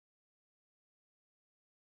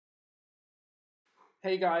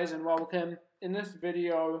Hey guys and welcome. In this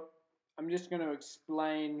video, I'm just going to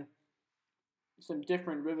explain some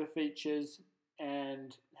different river features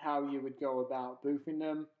and how you would go about boofing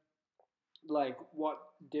them, like what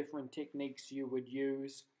different techniques you would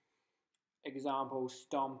use, example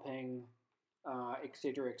stomping,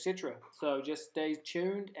 etc, etc. So just stay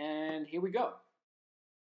tuned and here we go.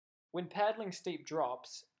 When paddling steep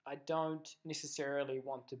drops, I don't necessarily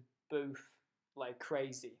want to boof like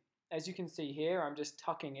crazy. As you can see here, I'm just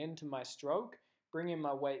tucking into my stroke, bringing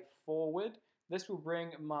my weight forward. This will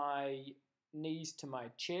bring my knees to my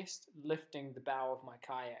chest, lifting the bow of my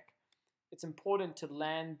kayak. It's important to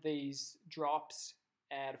land these drops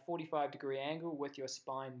at a 45-degree angle with your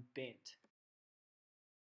spine bent.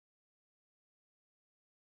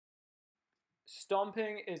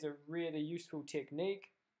 Stomping is a really useful technique.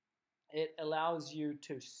 It allows you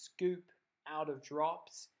to scoop out of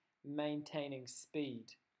drops, maintaining speed.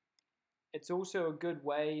 It's also a good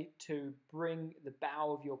way to bring the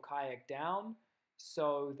bow of your kayak down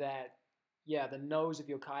so that, the nose of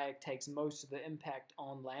your kayak takes most of the impact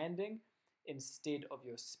on landing instead of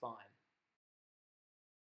your spine.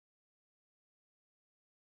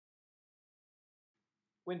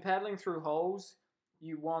 When paddling through holes,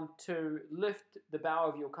 you want to lift the bow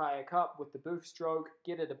of your kayak up with the boof stroke,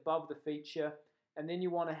 get it above the feature, and then you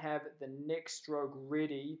want to have the next stroke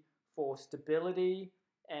ready for stability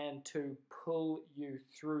and to pull you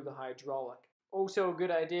through the hydraulic. Also a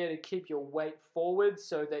good idea to keep your weight forward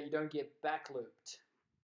so that you don't get back looped.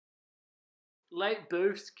 Late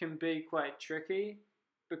boofs can be quite tricky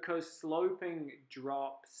because sloping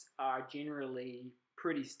drops are generally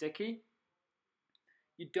pretty sticky.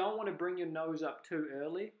 You don't want to bring your nose up too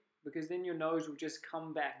early because then your nose will just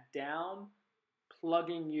come back down,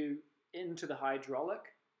 plugging you into the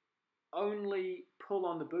hydraulic. Only pull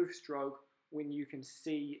on the boof stroke when you can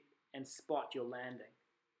see and spot your landing.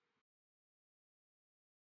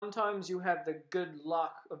 Sometimes you have the good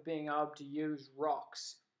luck of being able to use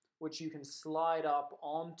rocks, which you can slide up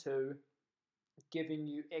onto, giving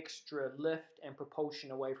you extra lift and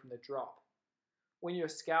propulsion away from the drop. When you're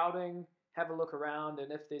scouting, have a look around,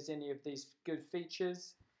 and if there's any of these good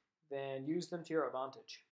features, then use them to your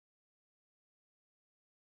advantage.